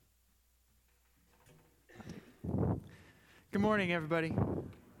Good morning, everybody.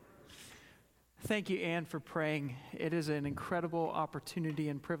 Thank you, Anne, for praying. It is an incredible opportunity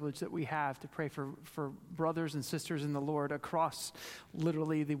and privilege that we have to pray for brothers and sisters in the Lord across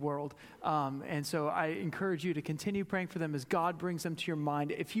literally the world. And so I encourage you to continue praying for them as God brings them to your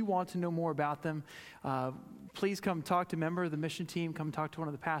mind. If you want to know more about them, please come talk to a member of the mission team. Come talk to one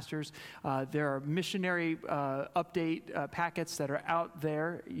of the pastors. There are missionary update packets that are out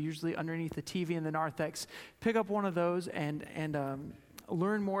there, usually underneath the TV in the narthex. Pick up one of those and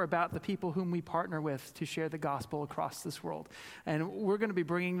learn more about the people whom we partner with to share the gospel across this world. And we're going to be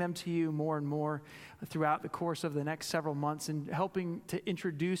bringing them to you more and more throughout the course of the next several months and helping to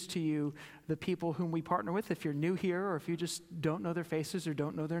introduce to you the people whom we partner with if you're new here or if you just don't know their faces or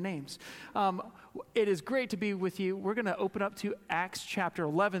don't know their names. It is great to be with you. We're going to open up to Acts chapter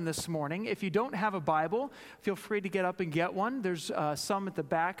 11 this morning. If you don't have a Bible, feel free to get up and get one. There's some at the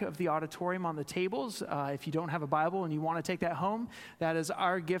back of the auditorium on the tables. If you don't have a Bible and you want to take that home, that is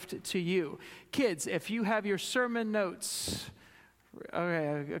our gift to you. Kids, if you have your sermon notes,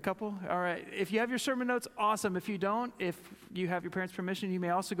 okay, a couple? All right. If you have your sermon notes, awesome. If you don't, if you have your parents' permission, you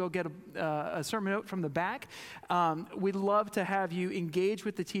may also go get a sermon note from the back. We'd love to have you engage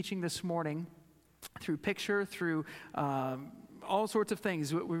with the teaching this morning through picture, through all sorts of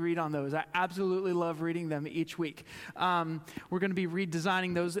things we read on those. I absolutely love reading them each week. We're going to be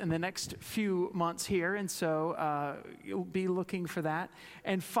redesigning those in the next few months here, and so you'll be looking for that.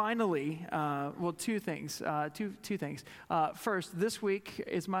 And finally, two things. First, this week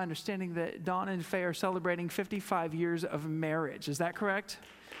is my understanding that Dawn and Faye are celebrating 55 years of marriage. Is that correct?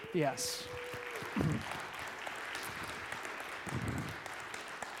 Yes.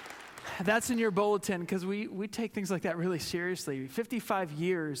 That's in your bulletin because we take things like that really seriously. 55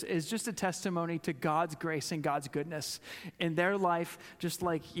 years is just a testimony to God's grace and God's goodness in their life, just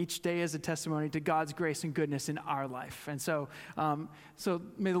like each day is a testimony to God's grace and goodness in our life. And so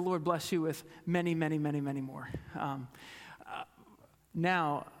may the Lord bless you with many, many, many, many more.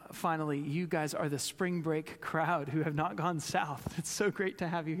 Now, finally, you guys are the spring break crowd who have not gone south. It's so great to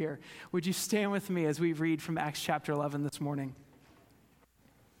have you here. Would you stand with me as we read from Acts chapter 11 this morning?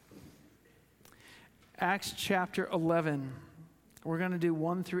 Acts chapter 11, we're going to do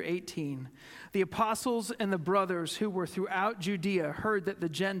 1 through 18. The apostles and the brothers who were throughout Judea heard that the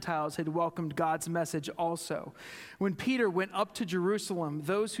Gentiles had welcomed God's message also. When Peter went up to Jerusalem,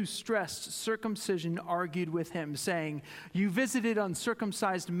 those who stressed circumcision argued with him, saying, "You visited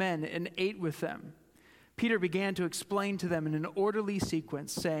uncircumcised men and ate with them." Peter began to explain to them in an orderly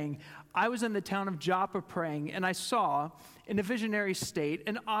sequence, saying, "I was in the town of Joppa praying, and I saw, in a visionary state,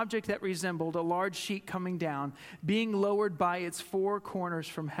 an object that resembled a large sheet coming down, being lowered by its four corners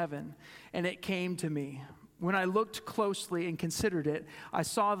from heaven. And it came to me. When I looked closely and considered it, I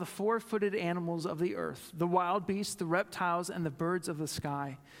saw the four-footed animals of the earth, the wild beasts, the reptiles, and the birds of the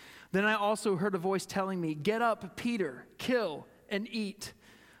sky. Then I also heard a voice telling me, 'Get up, Peter, kill and eat.'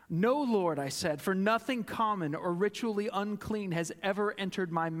 'No, Lord,' I said, 'for nothing common or ritually unclean has ever entered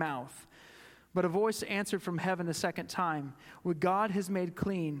my mouth.' But a voice answered from heaven a second time, 'What God has made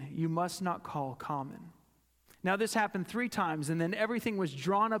clean, you must not call common.' Now this happened 3 times, and then everything was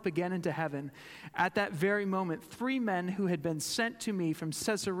drawn up again into heaven. At that very moment, 3 men who had been sent to me from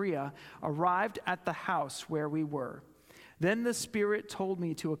Caesarea arrived at the house where we were. Then the Spirit told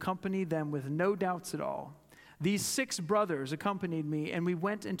me to accompany them with no doubts at all. These 6 brothers accompanied me, and we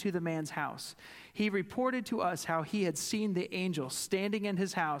went into the man's house. He reported to us how he had seen the angel standing in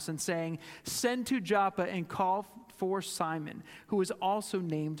his house and saying, 'Send to Joppa and call for Simon, who is also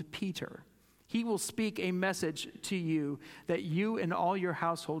named Peter. He will speak a message to you that you and all your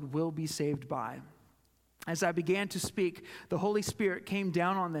household will be saved by.' As I began to speak, the Holy Spirit came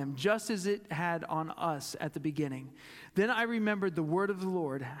down on them, just as it had on us at the beginning. Then I remembered the word of the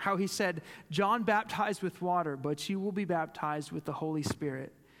Lord, how he said, 'John baptized with water, but you will be baptized with the Holy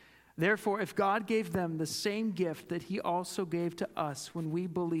Spirit.' Therefore, if God gave them the same gift that he also gave to us when we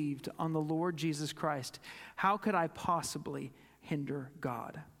believed on the Lord Jesus Christ, how could I possibly hinder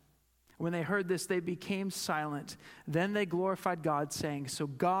God?" When they heard this, they became silent. Then they glorified God, saying, "So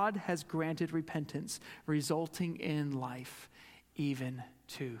God has granted repentance, resulting in life, even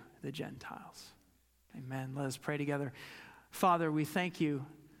to the Gentiles." Amen. Let us pray together. Father, we thank you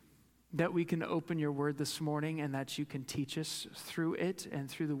that we can open your word this morning and that you can teach us through it and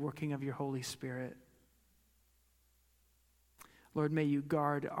through the working of your Holy Spirit. Lord, may you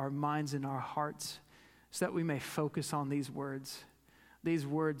guard our minds and our hearts so that we may focus on these words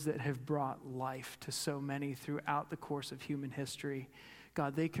that have brought life to so many throughout the course of human history.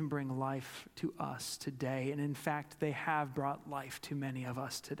 God, they can bring life to us today, and in fact, they have brought life to many of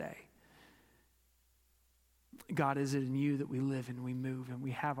us today. God, is it in you that we live and we move and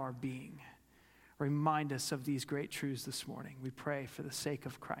we have our being? Remind us of these great truths this morning. We pray for the sake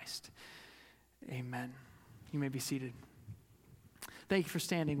of Christ. Amen. You may be seated. Thank you for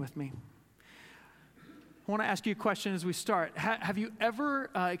standing with me. I want to ask you a question as we start. Have you ever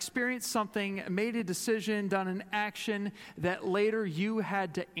experienced something, made a decision, done an action that later you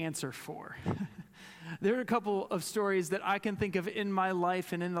had to answer for? There are a couple of stories that I can think of in my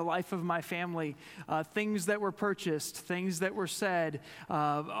life and in the life of my family, things that were purchased, things that were said,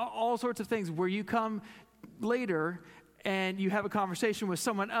 all sorts of things where you come later and you have a conversation with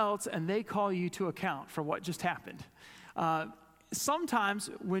someone else and they call you to account for what just happened. Sometimes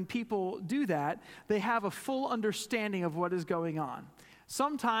when people do that, they have a full understanding of what is going on.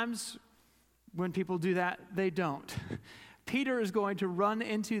 Sometimes when people do that, they don't. Peter is going to run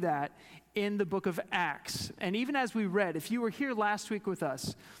into that in the book of Acts. And even as we read, if you were here last week with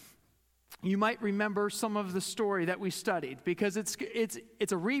us, you might remember some of the story that we studied because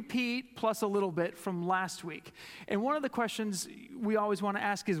it's a repeat plus a little bit from last week. And one of the questions we always want to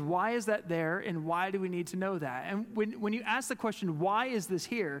ask is, why is that there and why do we need to know that? And when you ask the question, why is this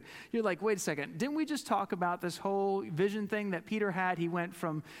here? You're like, wait a second, didn't we just talk about this whole vision thing that Peter had? He went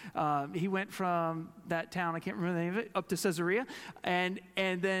from that town, I can't remember the name of it, up to Caesarea. And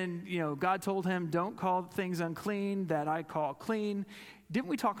then, God told him, don't call things unclean that I call clean. Didn't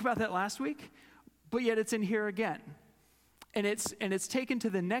we talk about that last week? But yet it's in here again. And it's taken to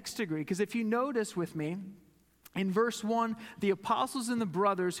the next degree, because if you notice with me, in verse 1, the apostles and the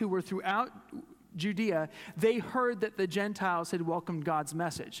brothers who were throughout Judea, they heard that the Gentiles had welcomed God's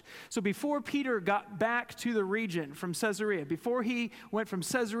message. So before Peter got back to the region from Caesarea, before he went from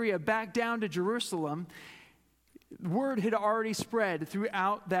Caesarea back down to Jerusalem, word had already spread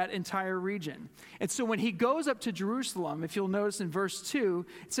throughout that entire region. And so when he goes up to Jerusalem, if you'll notice in verse 2,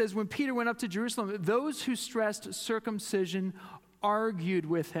 it says, when Peter went up to Jerusalem, those who stressed circumcision argued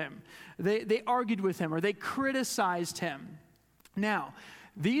with him. They argued with him, or they criticized him. Now,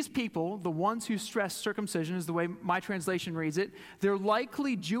 these people, the ones who stress circumcision, is the way my translation reads it, they're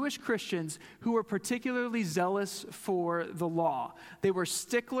likely Jewish Christians who were particularly zealous for the law. They were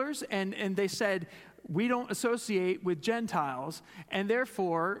sticklers, and they said, we don't associate with Gentiles, and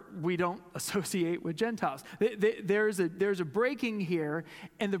therefore we don't associate with Gentiles. There's a breaking here,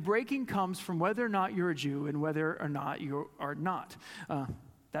 and the breaking comes from whether or not you're a Jew and whether or not you are not.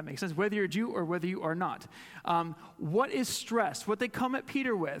 That makes sense. Whether you're a Jew or whether you are not. What is stressed? What they come at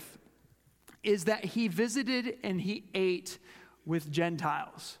Peter with is that he visited and he ate with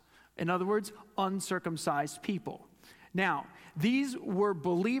Gentiles. In other words, uncircumcised people. Now, these were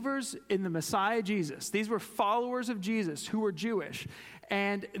believers in the Messiah Jesus. These were followers of Jesus who were Jewish.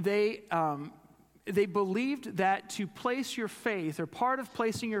 And they believed that to place your faith, or part of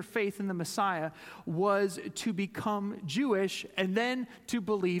placing your faith in the Messiah, was to become Jewish and then to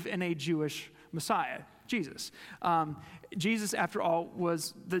believe in a Jewish Messiah, Jesus. Jesus, after all,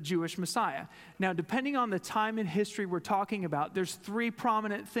 was the Jewish Messiah. Now, depending on the time in history we're talking about, there's three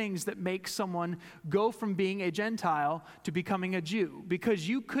prominent things that make someone go from being a Gentile to becoming a Jew. Because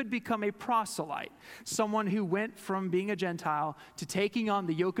you could become a proselyte, someone who went from being a Gentile to taking on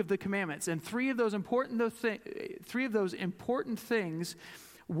the yoke of the commandments. And three of those important things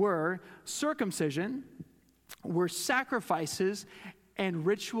were circumcision, were sacrifices, and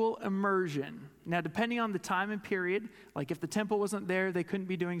ritual immersion. Now, depending on the time and period, like if the temple wasn't there, they couldn't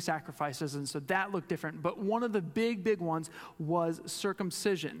be doing sacrifices, and so that looked different. But one of the big ones was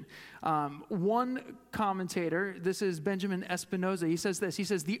circumcision. One commentator, this is Benjamin Espinosa, he says this. He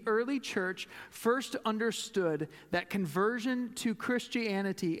says, the early church first understood that conversion to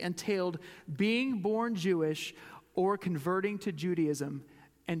Christianity entailed being born Jewish or converting to Judaism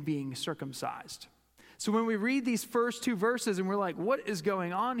and being circumcised. So when we read these first two verses and we're like, what is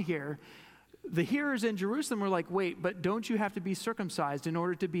going on here? The hearers in Jerusalem were like, wait, but don't you have to be circumcised in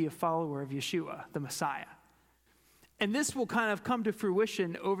order to be a follower of Yeshua, the Messiah? And this will kind of come to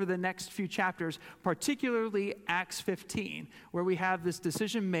fruition over the next few chapters, particularly Acts 15, where we have this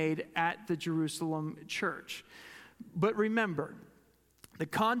decision made at the Jerusalem church. But remember, the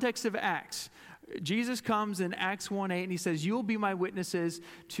context of Acts, Jesus comes in Acts 1:8 and he says, you'll be my witnesses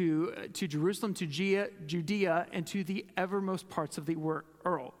to Jerusalem, to Judea, and to the evermost parts of the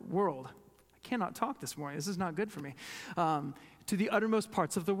world. I cannot talk this morning. This is not good for me. To the uttermost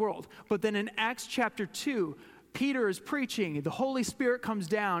parts of the world. But then in Acts chapter 2, Peter is preaching, the Holy Spirit comes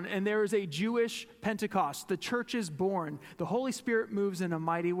down, and there is a Jewish Pentecost. The church is born. The Holy Spirit moves in a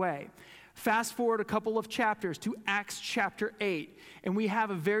mighty way. Fast forward a couple of chapters to Acts chapter 8, and we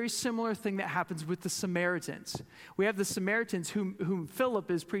have a very similar thing that happens with the Samaritans. We have the Samaritans whom Philip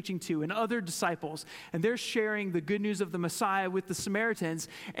is preaching to and other disciples, and they're sharing the good news of the Messiah with the Samaritans,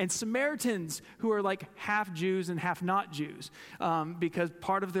 and Samaritans who are like half Jews and half not Jews, because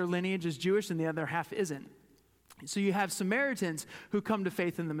part of their lineage is Jewish and the other half isn't. So you have Samaritans who come to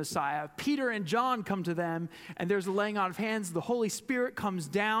faith in the Messiah. Peter and John come to them, and there's a laying on of hands. The Holy Spirit comes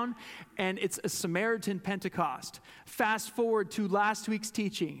down, and it's a Samaritan Pentecost. Fast forward to last week's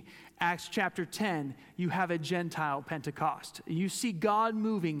teaching, Acts chapter 10, you have a Gentile Pentecost. You see God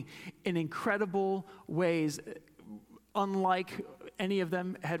moving in incredible ways, unlike any of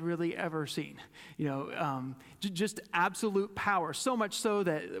them had really ever seen. Just absolute power. So much so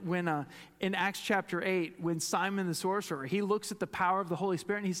that when in Acts chapter 8, when Simon the sorcerer, he looks at the power of the Holy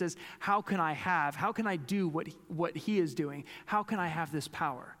Spirit and he says, how can I do what he is doing? How can I have this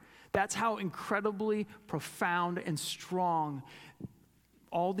power? That's how incredibly profound and strong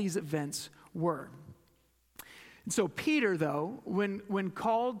all these events were. And so Peter, though, when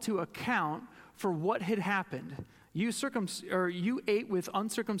called to account for what had happened, you ate with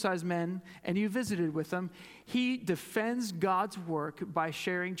uncircumcised men and you visited with them. He defends God's work by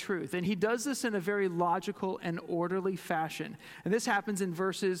sharing truth. And he does this in a very logical and orderly fashion. And this happens in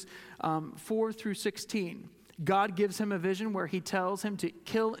verses 4 through 16. God gives him a vision where he tells him to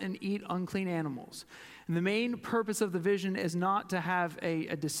kill and eat unclean animals. And the main purpose of the vision is not to have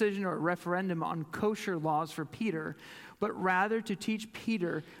a decision or a referendum on kosher laws for Peter, but rather to teach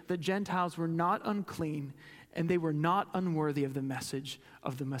Peter that Gentiles were not unclean and they were not unworthy of the message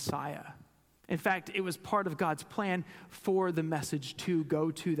of the Messiah. In fact, it was part of God's plan for the message to go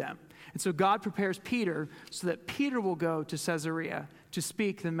to them. And so God prepares Peter so that Peter will go to Caesarea to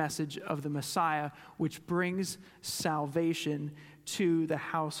speak the message of the Messiah, which brings salvation to the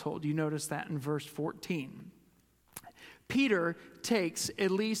household. You notice that in verse 14. Peter takes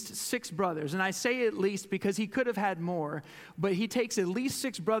at least 6 brothers, and I say at least because he could have had more, but he takes at least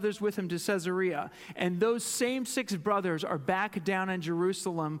 6 brothers with him to Caesarea, and those same 6 brothers are back down in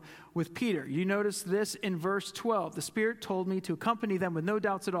Jerusalem with Peter. You notice this in verse 12. The Spirit told me to accompany them with no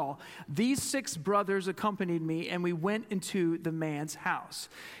doubts at all. These 6 brothers accompanied me, and we went into the man's house.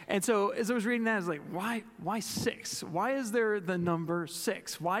 And so as I was reading that, I was like, why 6? Why is there the number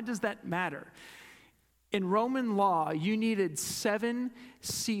 6? Why does that matter? In Roman law, you needed 7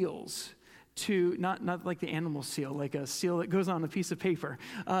 seals to, not like the animal seal, like a seal that goes on a piece of paper.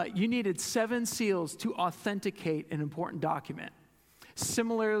 You needed 7 seals to authenticate an important document.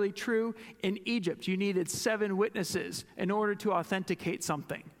 Similarly true in Egypt, you needed 7 witnesses in order to authenticate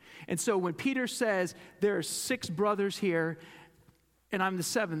something. And so when Peter says, there are 6 brothers here, and I'm the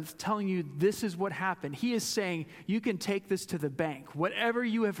 7th, telling you this is what happened, he is saying you can take this to the bank. Whatever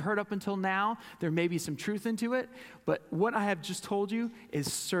you have heard up until now, there may be some truth into it, but what I have just told you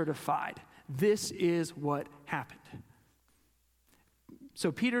is certified. This is what happened. So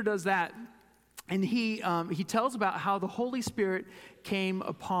Peter does that, and he tells about how the Holy Spirit came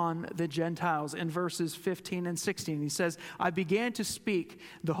upon the Gentiles in verses 15 and 16. He says, I began to speak.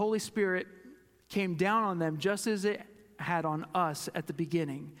 The Holy Spirit came down on them just as it had on us at the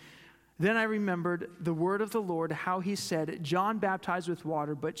beginning. Then I remembered the word of the Lord, how he said, John baptized with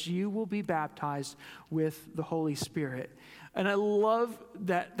water, but you will be baptized with the Holy Spirit. And I love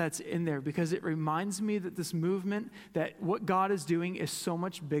that that's in there because it reminds me that this movement, that what God is doing is so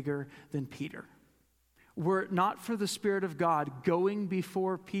much bigger than Peter. Were it not for the Spirit of God going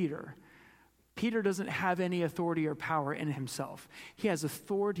before Peter, Peter doesn't have any authority or power in himself. He has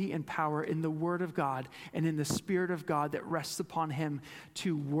authority and power in the Word of God and in the Spirit of God that rests upon him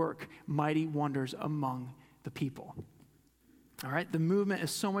to work mighty wonders among the people. All right, the movement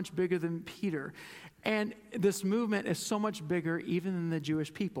is so much bigger than Peter. And this movement is so much bigger even than the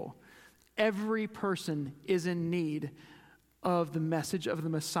Jewish people. Every person is in need of the message of the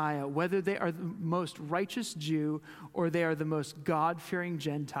Messiah, whether they are the most righteous Jew or they are the most God-fearing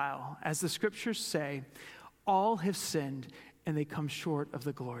Gentile. As the scriptures say, all have sinned and they come short of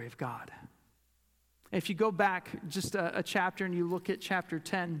the glory of God. If you go back just a chapter and you look at chapter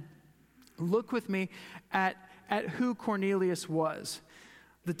 10, look with me at who Cornelius was.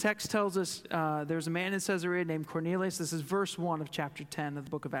 The text tells us there's a man in Caesarea named Cornelius. This is verse 1 of chapter 10 of the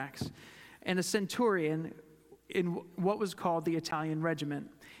book of Acts. And a centurion in what was called the Italian regiment.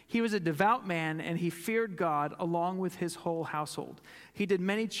 He was a devout man, and he feared God along with his whole household. He did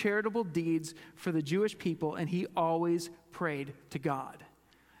many charitable deeds for the Jewish people, and he always prayed to God.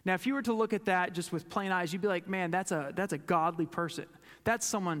 Now, if you were to look at that just with plain eyes, you'd be like, man, that's a godly person. That's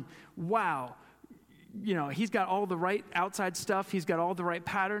someone, wow, he's got all the right outside stuff. He's got all the right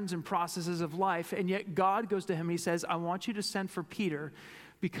patterns and processes of life. And yet God goes to him and he says, I want you to send for Peter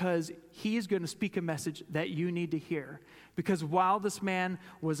because he is going to speak a message that you need to hear. Because while this man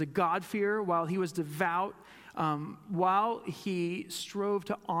was a God-fearer, while he was devout, while he strove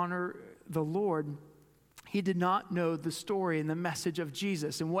to honor the Lord, he did not know the story and the message of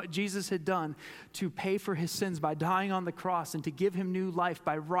Jesus and what Jesus had done to pay for his sins by dying on the cross and to give him new life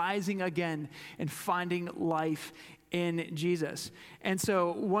by rising again and finding life in Jesus. And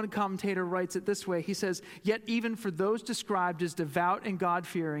so one commentator writes it this way. He says, yet even for those described as devout and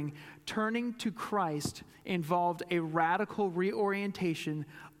God-fearing, turning to Christ involved a radical reorientation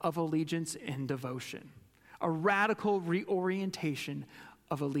of allegiance and devotion. A radical reorientation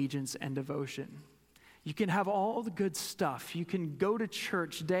of allegiance and devotion. You can have all the good stuff. You can go to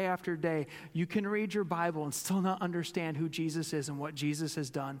church day after day. You can read your Bible and still not understand who Jesus is and what Jesus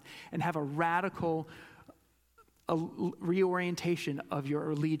has done, and have a radical reorientation of your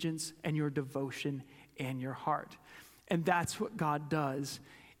allegiance and your devotion and your heart. And that's what God does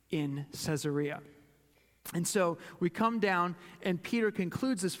in Caesarea. And so we come down, and Peter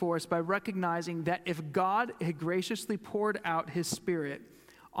concludes this for us by recognizing that if God had graciously poured out his Spirit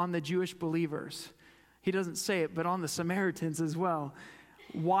on the Jewish believers, he doesn't say it, but on the Samaritans as well,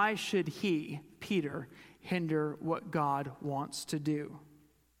 why should he, Peter, hinder what God wants to do?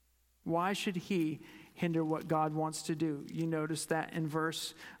 Why should he hinder what God wants to do? You notice that in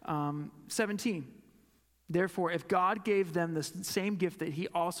verse 17. Therefore, if God gave them the same gift that he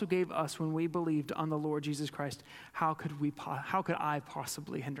also gave us when we believed on the Lord Jesus Christ, how could I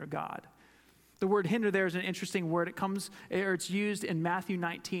possibly hinder God? The word hinder there is an interesting word. It's used in Matthew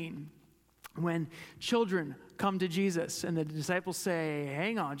 19. When children come to Jesus and the disciples say,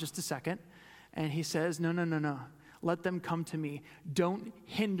 hang on just a second. And he says, no. Let them come to me. Don't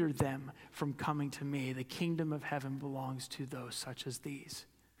hinder them from coming to me. The kingdom of heaven belongs to those such as these.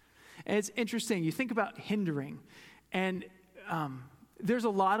 And it's interesting. You think about hindering. And there's a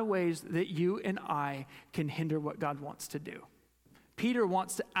lot of ways that you and I can hinder what God wants to do. Peter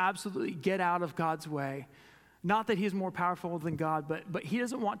wants to absolutely get out of God's way. Not that he's more powerful than God, but he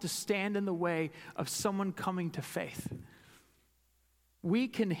doesn't want to stand in the way of someone coming to faith. We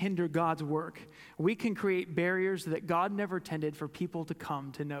can hinder God's work. We can create barriers that God never intended for people to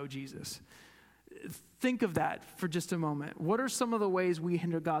come to know Jesus. Think of that for just a moment. What are some of the ways we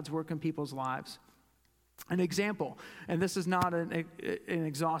hinder God's work in people's lives? An example, and this is not an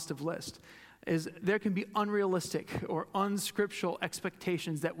exhaustive list, is there can be unrealistic or unscriptural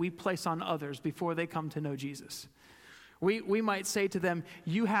expectations that we place on others before they come to know Jesus. We might say to them,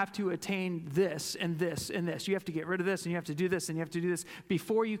 you have to attain this and this and this. You have to get rid of this and you have to do this and you have to do this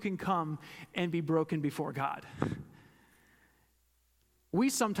before you can come and be broken before God.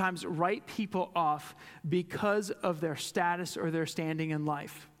 We sometimes write people off because of their status or their standing in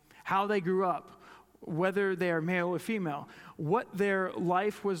life, how they grew up, whether they are male or female, what their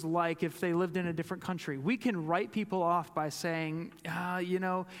life was like if they lived in a different country. We can write people off by saying,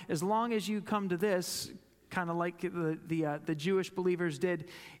 as long as you come to this, kind of like the Jewish believers did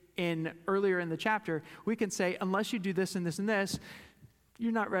earlier in the chapter, we can say, unless you do this and this and this,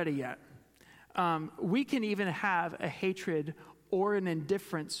 you're not ready yet. We can even have a hatred or an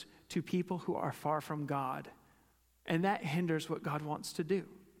indifference to people who are far from God, and that hinders what God wants to do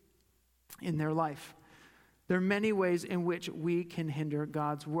in their life. There are many ways in which we can hinder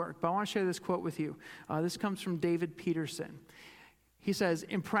God's work. But I want to share this quote with you. This comes from David Peterson. He says,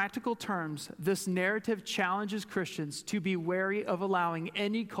 in practical terms, this narrative challenges Christians to be wary of allowing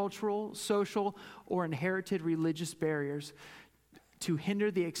any cultural, social, or inherited religious barriers to hinder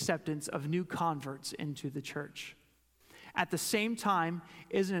the acceptance of new converts into the church. At the same time,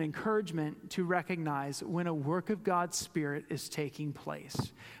 is an encouragement to recognize when a work of God's Spirit is taking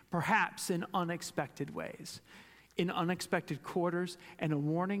place, perhaps in unexpected ways, in unexpected quarters, and a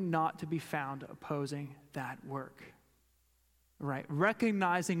warning not to be found opposing that work. Right?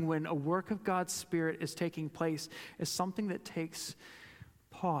 Recognizing when a work of God's Spirit is taking place is something that takes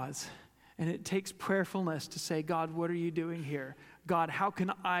pause, and it takes prayerfulness to say, God, what are you doing here? God, how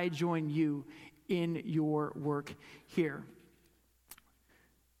can I join you in your work here?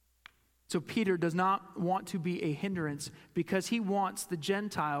 So Peter does not want to be a hindrance because he wants the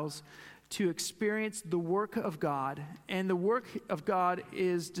Gentiles to experience the work of God. And the work of God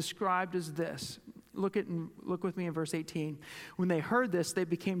is described as this. Look with me in verse 18. When they heard this, they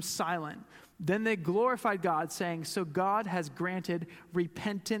became silent. Then they glorified God, saying, so God has granted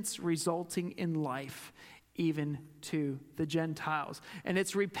repentance resulting in life even to the Gentiles. And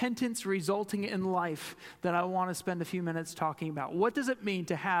it's repentance resulting in life that I want to spend a few minutes talking about. What does it mean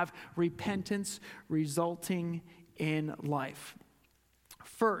to have repentance resulting in life?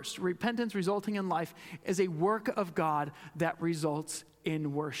 First, repentance resulting in life is a work of God that results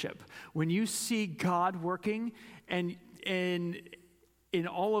in worship. When you see God working and in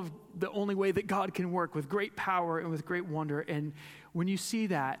all of the only way that God can work, with great power and with great wonder, and when you see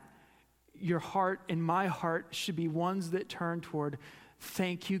that, your heart and my heart should be ones that turn toward,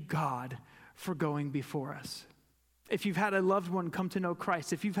 thank you, God, for going before us. If you've had a loved one come to know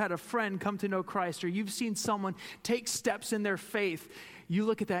Christ, if you've had a friend come to know Christ, or you've seen someone take steps in their faith, you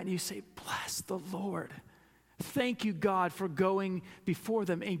look at that and you say, bless the Lord. Thank you, God, for going before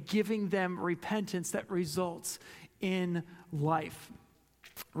them and giving them repentance that results in life.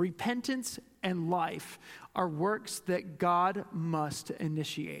 Repentance and life are works that God must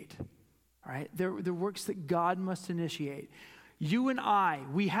initiate. All right? They're works that God must initiate. You and I,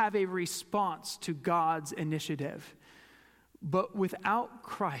 we have a response to God's initiative. But without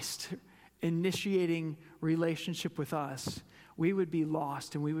Christ initiating relationship with us, we would be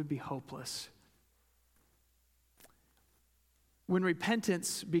lost and we would be hopeless. When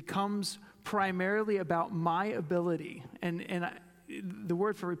repentance becomes primarily about my ability, the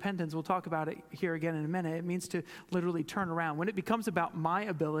word for repentance, we'll talk about it here again in a minute, it means to literally turn around. When it becomes about my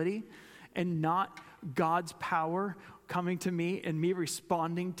ability and not God's power coming to me and me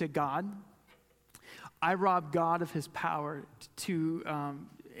responding to God, I rob God of his power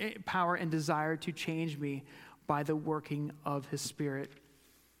power and desire to change me by the working of his Spirit.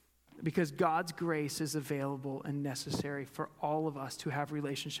 Because God's grace is available and necessary for all of us to have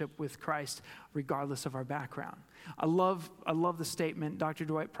relationship with Christ regardless of our background. I love the statement Dr.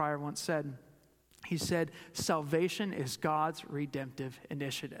 Dwight Pryor once said. He said, salvation is God's redemptive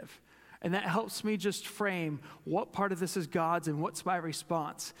initiative. And that helps me just frame what part of this is God's and what's my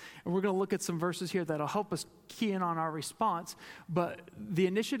response. And we're going to look at some verses here that'll help us key in on our response. But the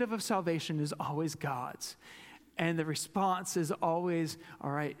initiative of salvation is always God's. And the response is always, all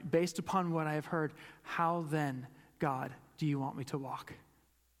right, based upon what I have heard, how then, God, do you want me to walk?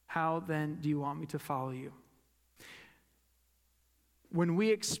 How then do you want me to follow you? When we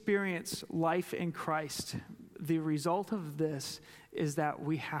experience life in Christ, the result of this is that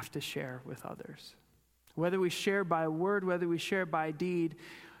we have to share with others. Whether we share by word, whether we share by deed,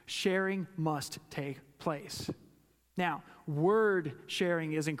 sharing must take place. Now, word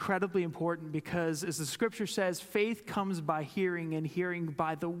sharing is incredibly important because, as the scripture says, faith comes by hearing and hearing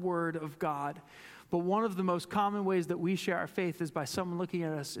by the word of God. But one of the most common ways that we share our faith is by someone looking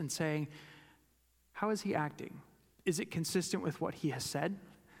at us and saying, how is he acting? Is it consistent with what he has said?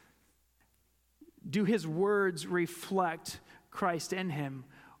 Do his words reflect Christ in him?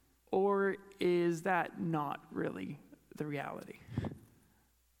 Or is that not really the reality?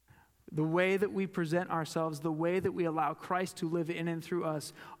 The way that we present ourselves, the way that we allow Christ to live in and through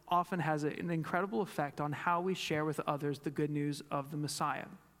us often has an incredible effect on how we share with others the good news of the Messiah.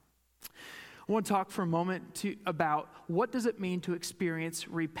 I want to talk for a moment about what does it mean to experience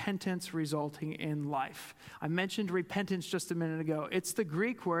repentance resulting in life. I mentioned repentance just a minute ago. It's the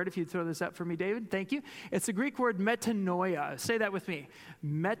Greek word, if you'd throw this up for me, David, thank you. It's the Greek word metanoia. Say that with me.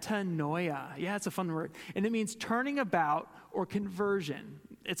 Metanoia. Yeah, it's a fun word. And it means turning about or conversion.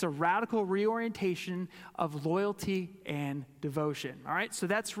 It's a radical reorientation of loyalty and devotion. All right, so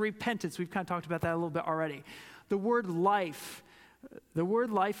that's repentance. We've kind of talked about that a little bit already. The word life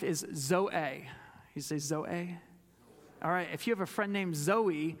is Zoe. You say Zoe? All right, if you have a friend named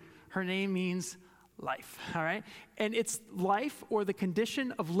Zoe, her name means life, all right? And it's life or the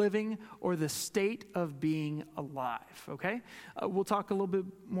condition of living or the state of being alive, okay? We'll talk a little bit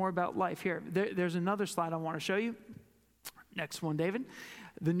more about life here. There's another slide I want to show you. Next one, David.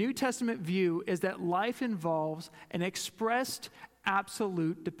 The New Testament view is that life involves an expressed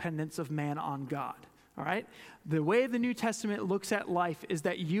absolute dependence of man on God. All right? The way the New Testament looks at life is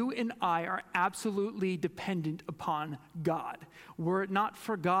that you and I are absolutely dependent upon God. Were it not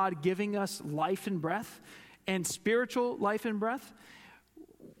for God giving us life and breath, and spiritual life and breath,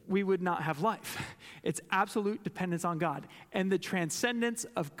 we would not have life. It's absolute dependence on God and the transcendence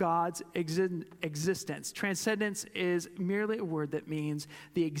of God's existence. Transcendence is merely a word that means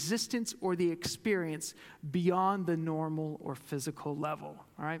the existence or the experience beyond the normal or physical level.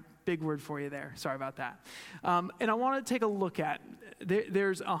 All right? Big word for you there. Sorry about that. And I want to take a look at,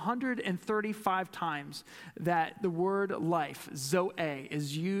 there's 135 times that the word life, Zoe,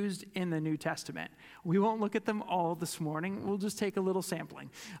 is used in the New Testament. We won't look at them all this morning. We'll just take a little sampling.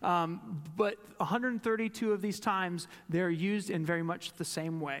 But 132 of these times, they're used in very much the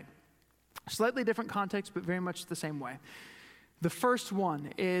same way. Slightly different context, but very much the same way. The first one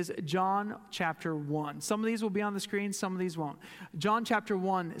is John chapter 1. Some of these will be on the screen, some of these won't. John chapter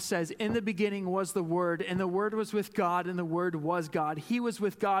 1 says, "In the beginning was the Word, and the Word was with God, and the Word was God. He was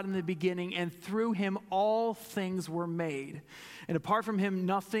with God in the beginning, and through him all things were made. And apart from him,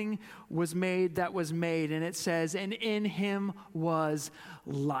 nothing was made that was made." And it says, "And in him was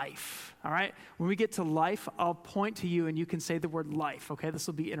life." All right? When we get to life, I'll point to you, and you can say the word life, okay? This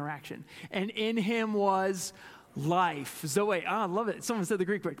will be interaction. "And in him was life." Zoe, I love it. Someone said the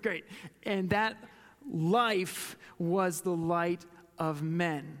Greek word. Great. "And that life was the light of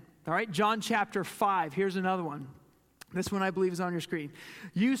men." All right, John chapter 5. Here's another one. This one I believe is on your screen.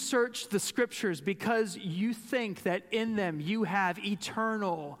 "You search the scriptures because you think that in them you have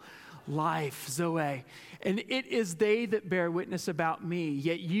eternal life." Zoe. "And it is they that bear witness about me,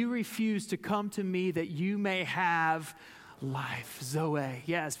 yet you refuse to come to me that you may have life." Zoe.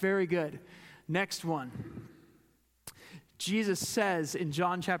 Yes, very good. Next one. Jesus says in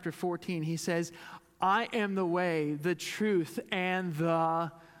John chapter 14, he says, "I am the way, the truth, and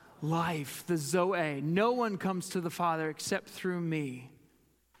the life." The Zoe. "No one comes to the Father except through me."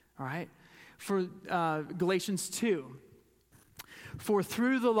 All right? For Galatians 2. "For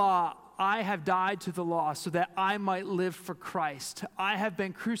through the law I have died to the law so that I might live for Christ. I have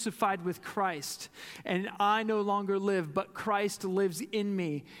been crucified with Christ, and I no longer live, but Christ lives in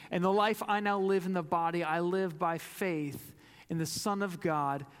me. And the life I now live in the body, I live by faith in the Son of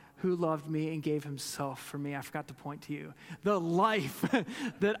God who loved me and gave himself for me." I forgot to point to you. The life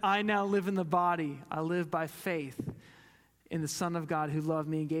that I now live in the body, I live by faith in the Son of God who loved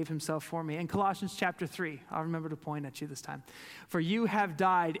me and gave himself for me. In Colossians chapter 3, I'll remember to point at you this time. "For you have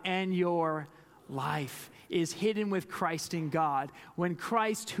died, and your life is hidden with Christ in God. When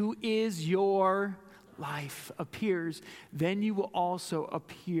Christ, who is your life, appears, then you will also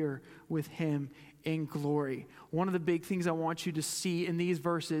appear with him in glory." One of the big things I want you to see in these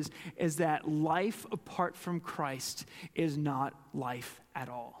verses is that life apart from Christ is not life at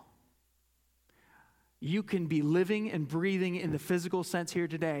all. You can be living and breathing in the physical sense here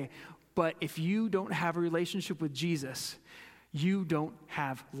today, but if you don't have a relationship with Jesus, you don't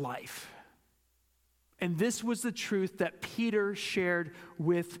have life. And this was the truth that Peter shared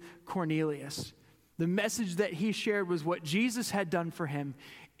with Cornelius. The message that he shared was what Jesus had done for him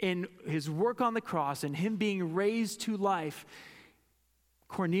in his work on the cross and him being raised to life.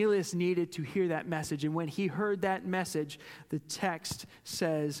 Cornelius needed to hear that message. And when he heard that message, the text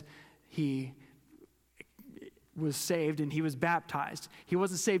says he was saved and he was baptized. He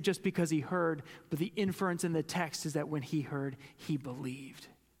wasn't saved just because he heard, but the inference in the text is that when he heard, he believed.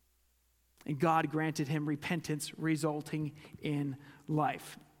 And God granted him repentance resulting in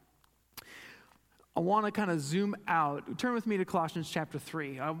life. I want to kind of zoom out. Turn with me to Colossians chapter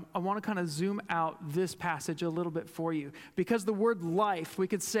 3. I want to kind of zoom out this passage a little bit for you. Because the word life, we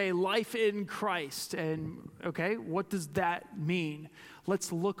could say life in Christ. And, okay, what does that mean?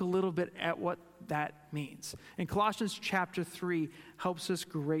 Let's look a little bit at what that means. And Colossians chapter 3 helps us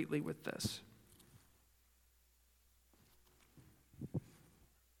greatly with this.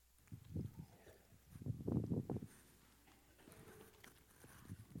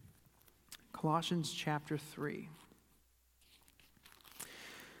 Colossians chapter 3.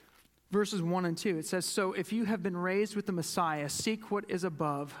 Verses 1 and 2, it says, "So if you have been raised with the Messiah, seek what is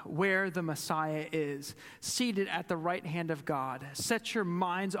above, where the Messiah is, seated at the right hand of God. Set your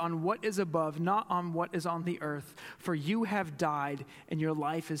minds on what is above, not on what is on the earth, for you have died, and your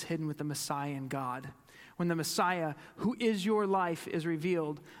life is hidden with the Messiah in God. When the Messiah, who is your life, is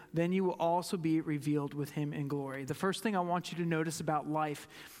revealed, then you will also be revealed with him in glory." The first thing I want you to notice about life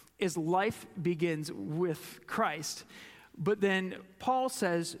is life begins with Christ. But then Paul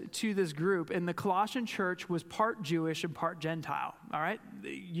says to this group, and the Colossian church was part Jewish and part Gentile, all right?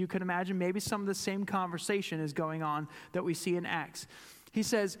 You can imagine maybe some of the same conversation is going on that we see in Acts. He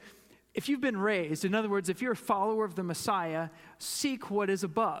says, if you've been raised, in other words, if you're a follower of the Messiah, seek what is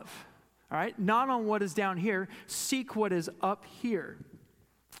above, all right? Not on what is down here, seek what is up here.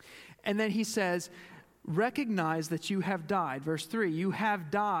 And then he says, recognize that you have died. Verse 3, you have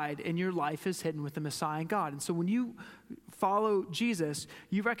died and your life is hidden with the Messiah in God. And so when you follow Jesus,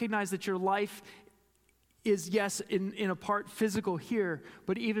 you recognize that your life is, yes, in a part physical here,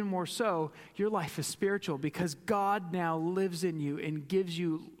 but even more so, your life is spiritual because God now lives in you and gives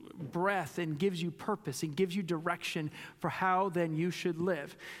you breath and gives you purpose and gives you direction for how then you should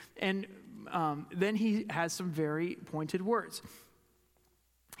live. And then he has some very pointed words.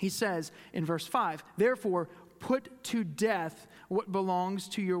 He says in verse 5, therefore, put to death what belongs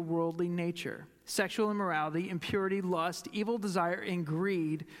to your worldly nature. sexual immorality, impurity, lust, evil desire, and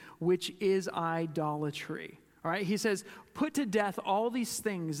greed, which is idolatry. All right, he says, put to death all these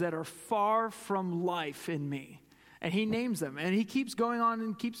things that are far from life in me. And he names them, and he keeps going on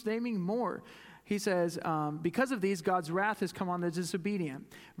and keeps naming more. He says, because of these, God's wrath has come on the disobedient.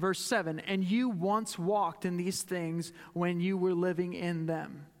 Verse 7, and you once walked in these things when you were living in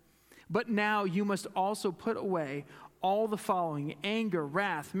them. But now you must also put away all the following: anger,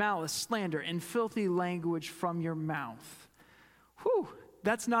 wrath, malice, slander, and filthy language from your mouth. Whew.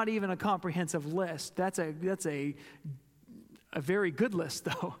 That's not even a comprehensive list. That's a very good list,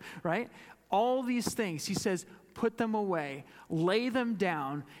 though, right? All these things, he says, put them away, lay them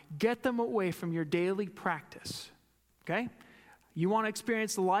down, get them away from your daily practice, okay? You want to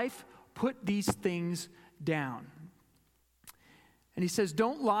experience life? Put these things down. And he says,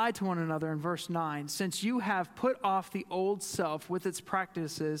 don't lie to one another in verse 9, since you have put off the old self with its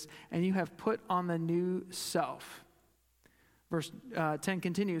practices, and you have put on the new self. Verse 10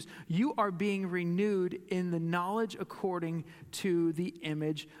 continues, you are being renewed in the knowledge according to the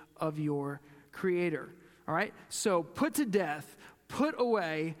image of your Creator. All right? So put to death, put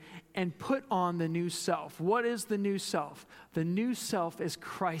away, and put on the new self. What is the new self? The new self is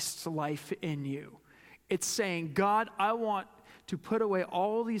Christ's life in you. It's saying, God, I want to put away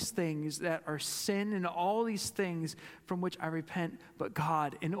all these things that are sin and all these things from which I repent. But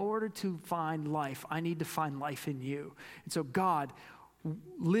God, in order to find life, I need to find life in you. And so God,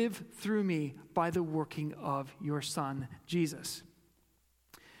 live through me by the working of your Son, Jesus.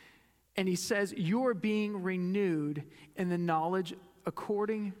 And he says, you're being renewed in the knowledge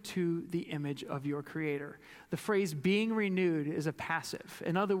according to the image of your Creator. The phrase being renewed is a passive.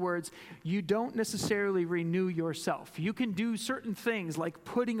 In other words, you don't necessarily renew yourself. You can do certain things like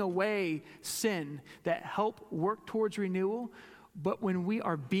putting away sin that help work towards renewal, but when we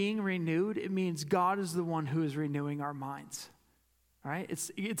are being renewed, it means God is the one who is renewing our minds. All right?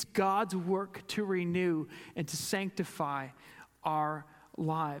 It's God's work to renew and to sanctify our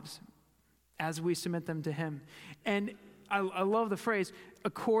lives as we submit them to him. And I love the phrase,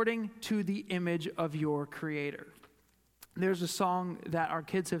 according to the image of your Creator. There's a song that our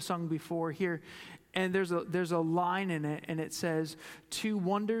kids have sung before here, and there's a line in it, and it says, two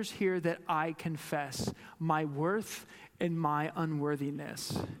wonders here that I confess, my worth and my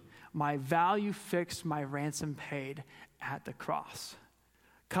unworthiness, my value fixed, my ransom paid at the cross.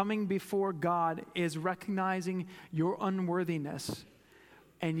 Coming before God is recognizing your unworthiness,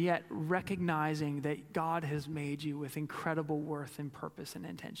 and yet recognizing that God has made you with incredible worth and purpose and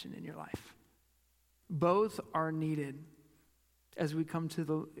intention in your life. Both are needed as we come to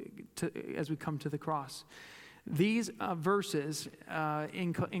the cross. These verses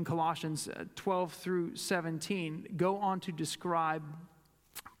in Colossians 12 through 17 go on to describe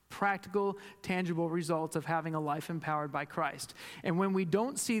practical, tangible results of having a life empowered by Christ. And when we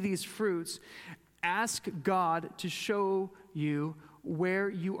don't see these fruits, ask God to show you where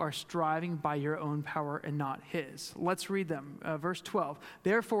you are striving by your own power and not his. Let's read them. Verse 12.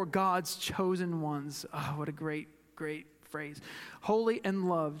 Therefore, God's chosen ones. Oh, what a great phrase. Holy and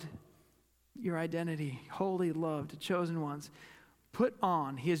loved, your identity. Holy, loved, chosen ones. Put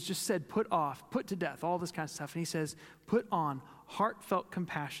on. He has just said put off, put to death, all this kind of stuff. And he says put on heartfelt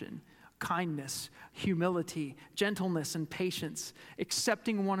compassion, kindness, humility, gentleness, and patience,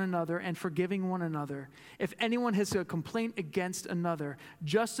 accepting one another and forgiving one another. If anyone has a complaint against another,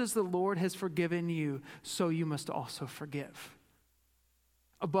 just as the Lord has forgiven you, so you must also forgive.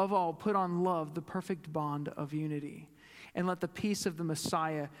 Above all, put on love, the perfect bond of unity, and let the peace of the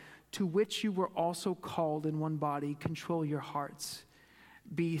Messiah, to which you were also called in one body, control your hearts.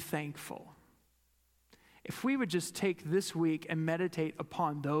 Be thankful. If we would just take this week and meditate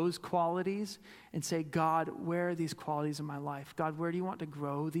upon those qualities and say, God, where are these qualities in my life? God, where do you want to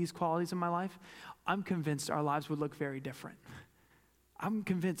grow these qualities in my life? I'm convinced our lives would look very different. I'm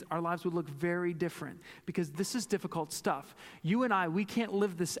convinced our lives would look very different because this is difficult stuff. You and I, we can't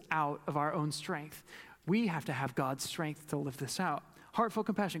live this out of our own strength. We have to have God's strength to live this out. Heartfelt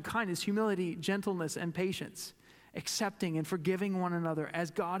compassion, kindness, humility, gentleness, and patience. Accepting and forgiving one another as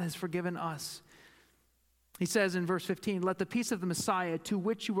God has forgiven us. He says in verse 15, let the peace of the Messiah, to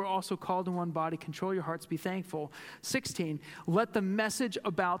which you were also called in one body, control your hearts, be thankful. 16, let the message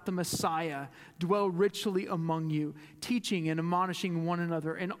about the Messiah dwell richly among you, teaching and admonishing one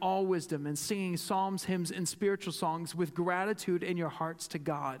another in all wisdom and singing psalms, hymns, and spiritual songs with gratitude in your hearts to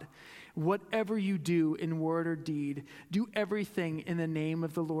God. Whatever you do in word or deed, do everything in the name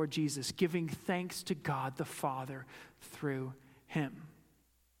of the Lord Jesus, giving thanks to God the Father through him.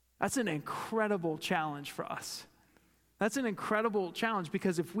 That's an incredible challenge for us. That's an incredible challenge,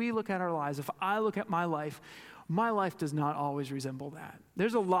 because if we look at our lives, if I look at my life does not always resemble that.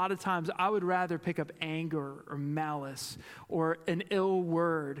 There's a lot of times I would rather pick up anger or malice or an ill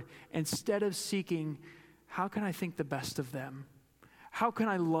word instead of seeking, how can I think the best of them? How can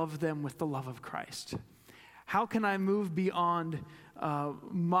I love them with the love of Christ? How can I move beyond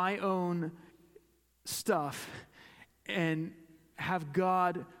my own stuff and have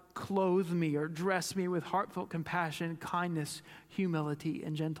God clothe me or dress me with heartfelt compassion, kindness, humility,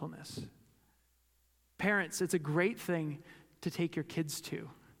 and gentleness? Parents, it's a great thing to take your kids to.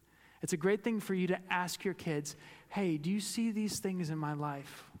 It's a great thing for you to ask your kids, hey, do you see these things in my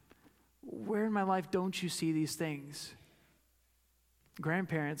life? Where in my life don't you see these things?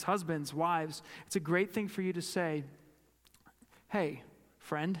 Grandparents, husbands, wives, it's a great thing for you to say, hey,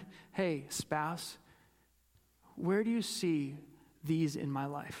 friend, hey, spouse, where do you see these in my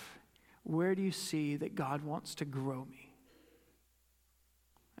life? Where do you see that God wants to grow me?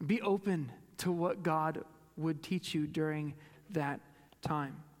 And be open to what God would teach you during that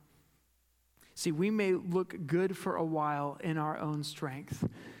time. See, we may look good for a while in our own strength,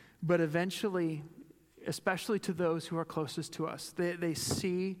 but eventually, especially to those who are closest to us, they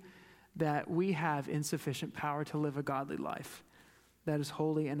see that we have insufficient power to live a godly life that is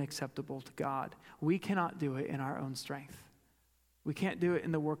holy and acceptable to God. We cannot do it in our own strength. We can't do it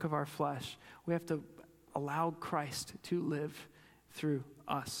in the work of our flesh. We have to allow Christ to live through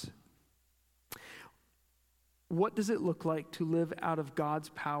us. What does it look like to live out of God's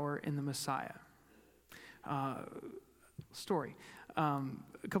power in the Messiah? Story.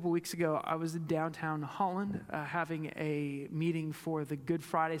 A couple weeks ago, I was in downtown Holland having a meeting for the Good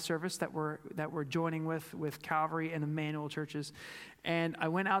Friday service that we're joining with Calvary and Emmanuel churches. And I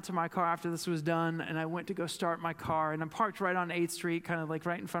went out to my car after this was done, and I went to go start my car, and I'm parked right on 8th Street, kind of like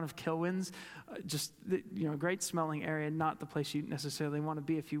right in front of Kilwins, great smelling area, not the place you necessarily want to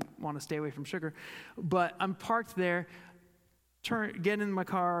be if you want to stay away from sugar. But I'm parked there, get in my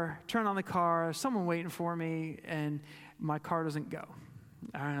car, turn on the car, someone waiting for me, and my car doesn't go.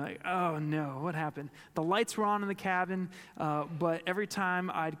 I'm like, oh no, what happened? The lights were on in the cabin, but every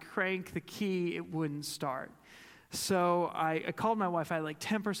time I'd crank the key, it wouldn't start. So I called my wife. I had like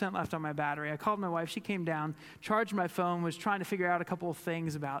 10% left on my battery. I called my wife. She came down, charged my phone, was trying to figure out a couple of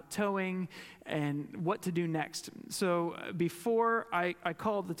things about towing and what to do next. So before I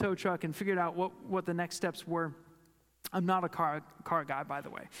called the tow truck and figured out what the next steps were, I'm not a car guy, by the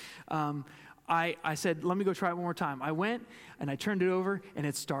way. I said, let me go try it one more time. I went, and I turned it over, and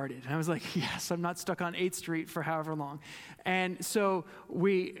it started. And I was like, yes, I'm not stuck on 8th Street for however long. And so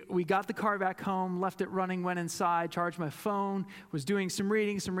we got the car back home, left it running, went inside, charged my phone, was doing some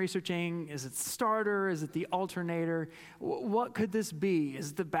reading, some researching. Is it the starter? Is it the alternator? What could this be?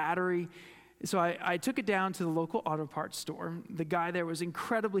 Is it the battery? So I took it down to the local auto parts store. The guy there was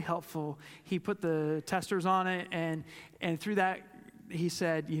incredibly helpful. He put the testers on it, and through that, he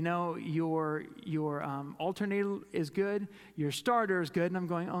said, your alternator is good, your starter is good. And I'm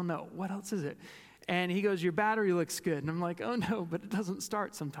going, oh no, what else is it? And he goes, your battery looks good. And I'm like, oh no, but it doesn't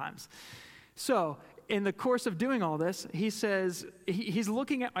start sometimes. So in the course of doing all this, he says, he's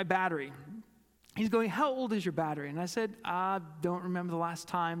looking at my battery. He's going, how old is your battery? And I said, I don't remember the last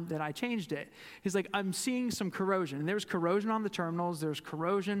time that I changed it. He's like, I'm seeing some corrosion. And there's corrosion on the terminals. There's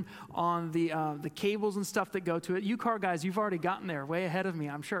corrosion on the cables and stuff that go to it. You car guys, you've already gotten there way ahead of me,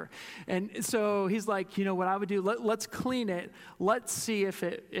 I'm sure. And so he's like, what I would do, let's clean it. Let's see if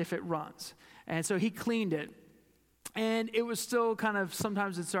it runs. And so he cleaned it. And it was still kind of,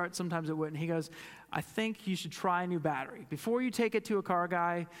 sometimes it'd start, sometimes it wouldn't. He goes, I think you should try a new battery. Before you take it to a car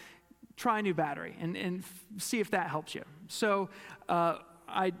guy, try a new battery and see if that helps you. So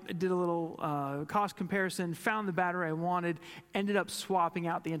I did a little cost comparison, found the battery I wanted, ended up swapping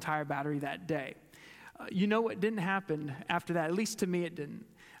out the entire battery that day. What didn't happen after that? At least to me it didn't.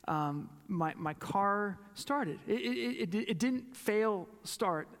 My car started. It didn't fail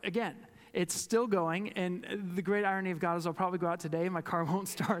start again. It's still going, and the great irony of God is I'll probably go out today and my car won't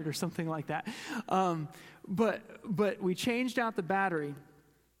start or something like that. But we changed out the battery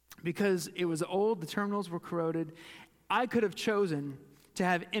because it was old, the terminals were corroded. I could have chosen to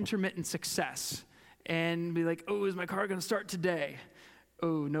have intermittent success and be like, oh, is my car going to start today?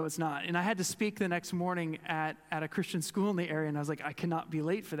 Oh, no, it's not. And I had to speak the next morning at a Christian school in the area, and I was like, I cannot be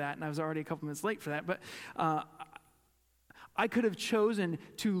late for that. And I was already a couple minutes late for that. But I could have chosen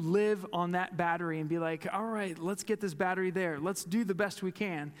to live on that battery and be like, all right, let's get this battery there. Let's do the best we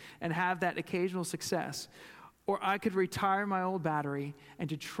can and have that occasional success. Or I could retire my old battery and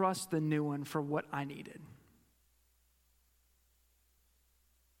to trust the new one for what I needed.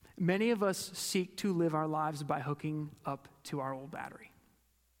 Many of us seek to live our lives by hooking up to our old battery.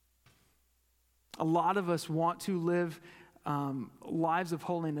 A lot of us want to live lives of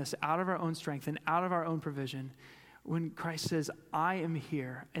holiness out of our own strength and out of our own provision, when Christ says, I am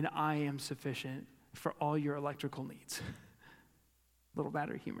here and I am sufficient for all your electrical needs. Little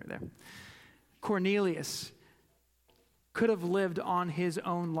battery humor there. Cornelius could have lived on his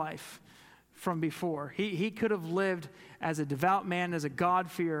own life from before. He could have lived as a devout man, as a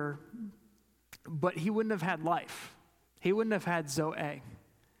God-fearer, but he wouldn't have had life. He wouldn't have had Zoe.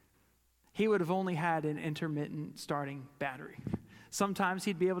 He would have only had an intermittent starting battery. Sometimes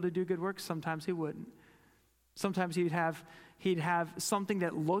he'd be able to do good work, sometimes he wouldn't. Sometimes he'd have something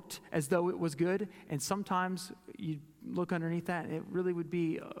that looked as though it was good, and sometimes you look underneath that and it really would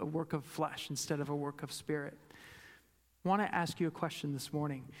be a work of flesh instead of a work of spirit. I want to ask you a question this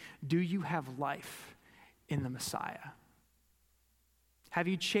morning. Do you have life in the Messiah? Have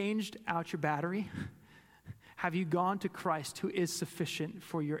you changed out your battery? Have you gone to Christ, who is sufficient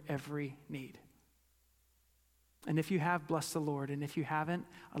for your every need? And if you have, bless the Lord. And if you haven't,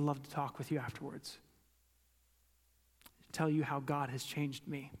 I'd love to talk with you afterwards. Tell you how God has changed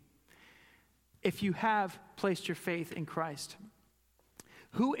me. If you have placed your faith in Christ,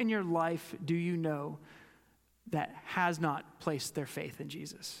 who in your life do you know that has not placed their faith in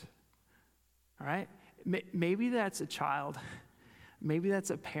Jesus? All right? Maybe that's a child. Maybe that's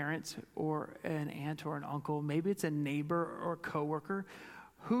a parent or an aunt or an uncle. Maybe it's a neighbor or a coworker.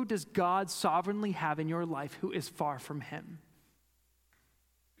 Who does God sovereignly have in your life who is far from him?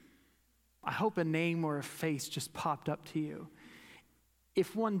 I hope a name or a face just popped up to you.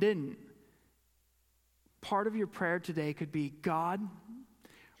 If one didn't, part of your prayer today could be, God,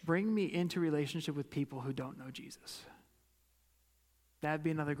 bring me into relationship with people who don't know Jesus. That'd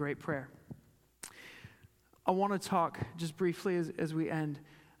be another great prayer. I want to talk just briefly as we end.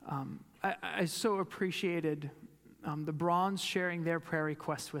 I so appreciated the Bronze sharing their prayer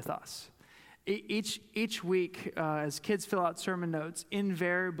requests with us. Each week, as kids fill out sermon notes,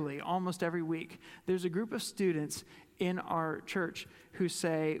 invariably, almost every week, there's a group of students in our church who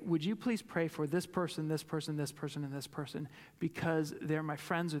say, would you please pray for this person, this person, this person, and this person, because they're my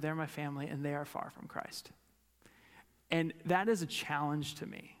friends or they're my family and they are far from Christ. And that is a challenge to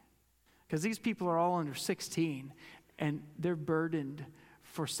me, because these people are all under 16 and they're burdened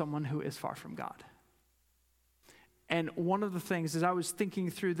for someone who is far from God. And one of the things, as I was thinking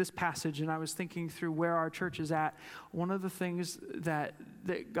through this passage and I was thinking through where our church is at, one of the things that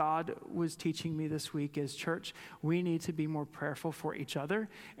God was teaching me this week is, church, we need to be more prayerful for each other,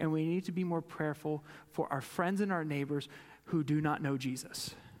 and we need to be more prayerful for our friends and our neighbors who do not know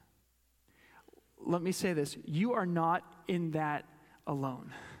Jesus. Let me say this, you are not in that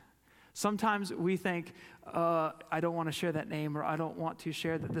alone. Sometimes we think, I don't want to share that name, or I don't want to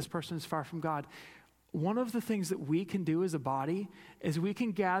share that this person is far from God. One of the things that we can do as a body is we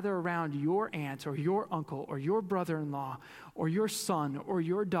can gather around your aunt or your uncle or your brother-in-law or your son or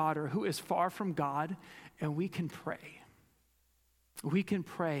your daughter who is far from God, and we can pray. We can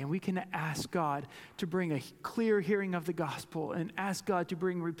pray and we can ask God to bring a clear hearing of the gospel and ask God to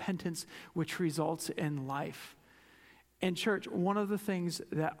bring repentance, which results in life. And church, one of the things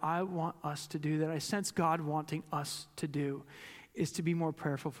that I want us to do, that I sense God wanting us to do, is to be more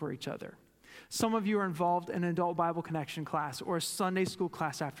prayerful for each other. Some of you are involved in an adult Bible connection class or a Sunday school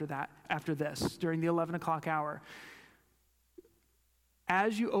class after this, during the 11 o'clock hour.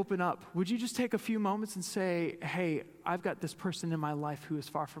 As you open up, would you just take a few moments and say, hey, I've got this person in my life who is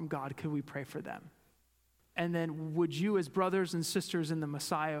far from God. Could we pray for them? And then would you, as brothers and sisters in the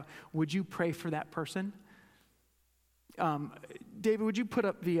Messiah, would you pray for that person? David, would you put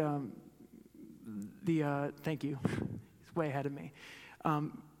up the thank you. He's way ahead of me.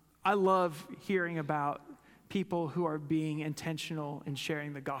 I love hearing about people who are being intentional in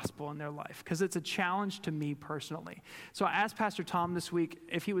sharing the gospel in their life, because it's a challenge to me personally. So I asked Pastor Tom this week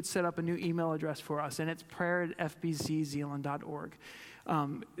if he would set up a new email address for us, and it's prayer@fbczeeland.org.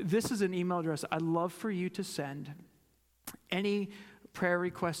 This is an email address I'd love for you to send any prayer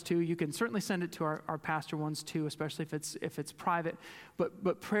request to. You can certainly send it to our pastor ones too, especially if it's private,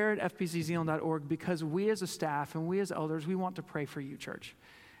 but prayer@fbczeeland.org, because we as a staff and we as elders, we want to pray for you, church.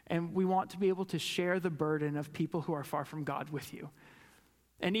 And we want to be able to share the burden of people who are far from God with you.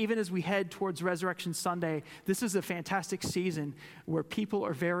 And even as we head towards Resurrection Sunday, this is a fantastic season where people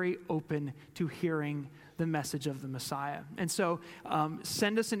are very open to hearing the message of the Messiah. And so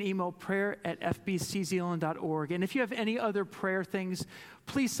send us an email, prayer@fbczeeland.org. And if you have any other prayer things,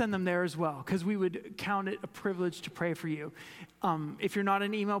 please send them there as well, because we would count it a privilege to pray for you. If you're not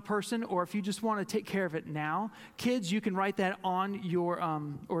an email person, or if you just want to take care of it now, kids, you can write that on your,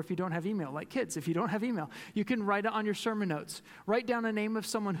 or if you don't have email, like kids, if you don't have email, you can write it on your sermon notes. Write down a name of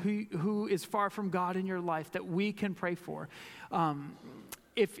someone who is far from God in your life that we can pray for.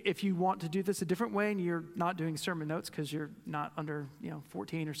 If you want to do this a different way and you're not doing sermon notes because you're not under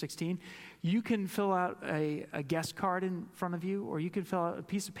 14 or 16, you can fill out a guest card in front of you, or you can fill out a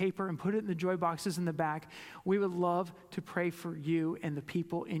piece of paper and put it in the joy boxes in the back. We would love to pray for you and the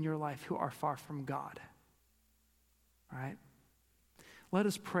people in your life who are far from God. All right? Let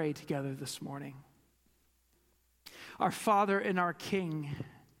us pray together this morning. Our Father and our King,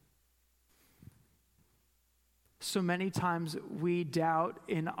 so many times we doubt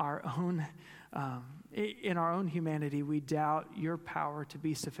in our own humanity, we doubt your power to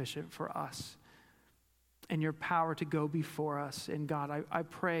be sufficient for us and your power to go before us. And God, I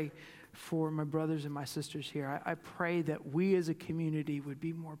pray for my brothers and my sisters here. I pray that we as a community would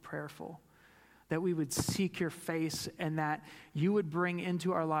be more prayerful, that we would seek your face, and that you would bring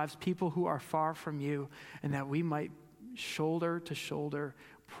into our lives people who are far from you, and that we might shoulder to shoulder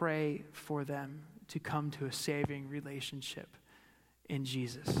pray for them to come to a saving relationship in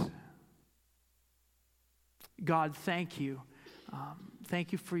Jesus. God, thank you.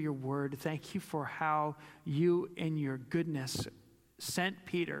 Thank you for your word. Thank you for how you, in your goodness, sent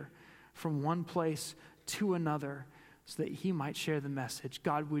Peter from one place to another so that he might share the message.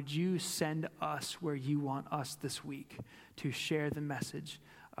 God, would you send us where you want us this week to share the message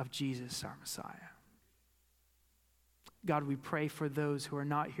of Jesus, our Messiah? God, we pray for those who are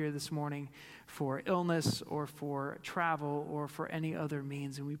not here this morning for illness or for travel or for any other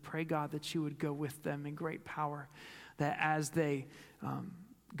means. And we pray, God, that you would go with them in great power, that as they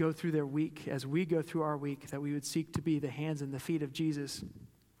go through their week, as we go through our week, that we would seek to be the hands and the feet of Jesus.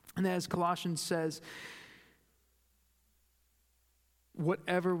 And as Colossians says,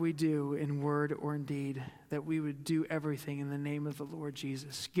 whatever we do in word or in deed, that we would do everything in the name of the Lord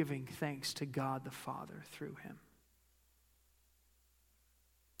Jesus, giving thanks to God the Father through him.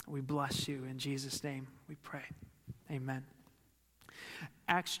 We bless you in Jesus' name, we pray. Amen.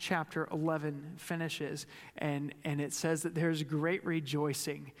 Acts chapter 11 finishes, and it says that there's great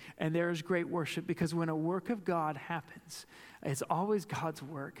rejoicing and there's great worship, because when a work of God happens, it's always God's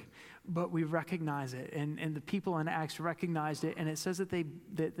work, but we recognize it, and the people in Acts recognized it, and it says that they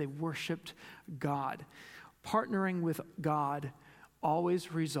worshiped God. Partnering with God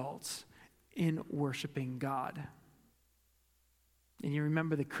always results in worshiping God. And you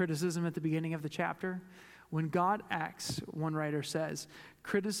remember the criticism at the beginning of the chapter? When God acts, one writer says,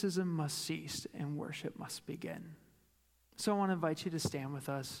 criticism must cease and worship must begin. So I want to invite you to stand with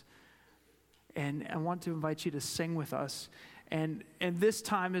us, and I want to invite you to sing with us. And this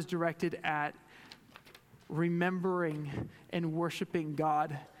time is directed at remembering and worshiping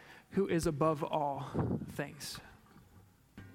God, who is above all things.